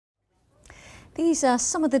These are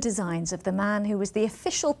some of the designs of the man who was the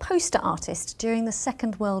official poster artist during the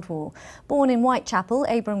Second World War. Born in Whitechapel,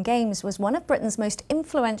 Abram Games was one of Britain's most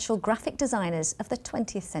influential graphic designers of the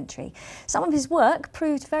 20th century. Some of his work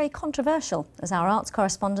proved very controversial, as our arts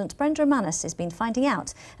correspondent Brenda Emmanus has been finding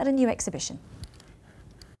out at a new exhibition.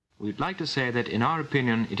 We'd like to say that, in our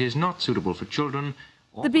opinion, it is not suitable for children.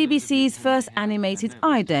 The BBC's first animated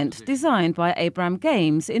ident, designed by Abram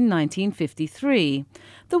Games in 1953.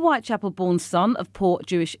 The Whitechapel-born son of poor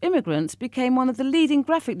Jewish immigrants became one of the leading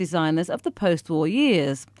graphic designers of the post-war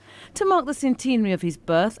years. To mark the centenary of his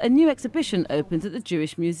birth, a new exhibition opened at the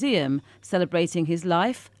Jewish Museum, celebrating his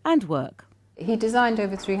life and work. He designed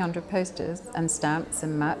over 300 posters and stamps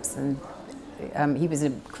and maps, and he was a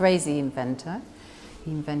crazy inventor.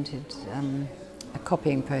 He invented a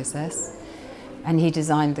copying process. And he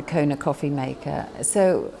designed the Kona coffee maker.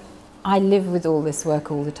 So I live with all this work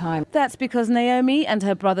all the time. That's because Naomi and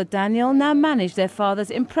her brother Daniel now manage their father's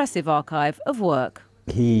impressive archive of work.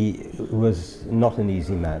 He was not an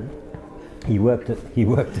easy man. He worked at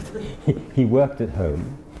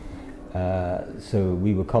home, so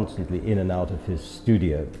we were constantly in and out of his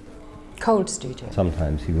studio. Cold studio.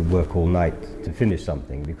 Sometimes he would work all night to finish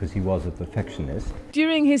something because he was a perfectionist.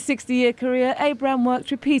 During his 60-year career, Abram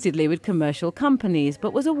worked repeatedly with commercial companies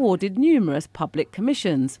but was awarded numerous public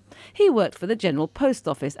commissions. He worked for the General Post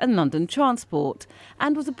Office and London Transport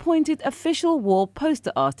and was appointed official war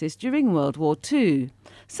poster artist during World War II.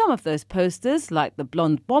 Some of those posters, like the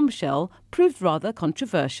blonde bombshell, proved rather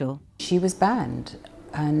controversial. She was banned.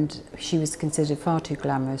 And she was considered far too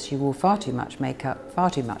glamorous. She wore far too much makeup, far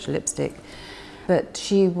too much lipstick. But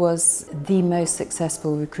she was the most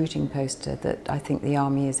successful recruiting poster that I think the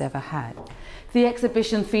army has ever had. The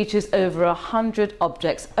exhibition features over 100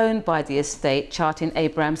 objects owned by the estate, charting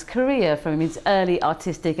Abram's career from his early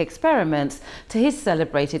artistic experiments to his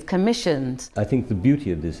celebrated commissions. I think the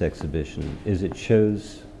beauty of this exhibition is it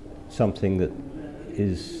shows something that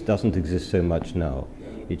doesn't exist so much now.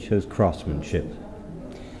 It shows craftsmanship.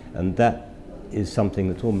 And that is something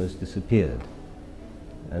that's almost disappeared.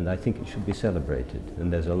 And I think it should be celebrated.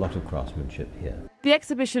 And there's a lot of craftsmanship here. The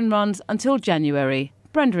exhibition runs until January.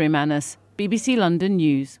 Brenda Emmanus, BBC London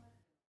News.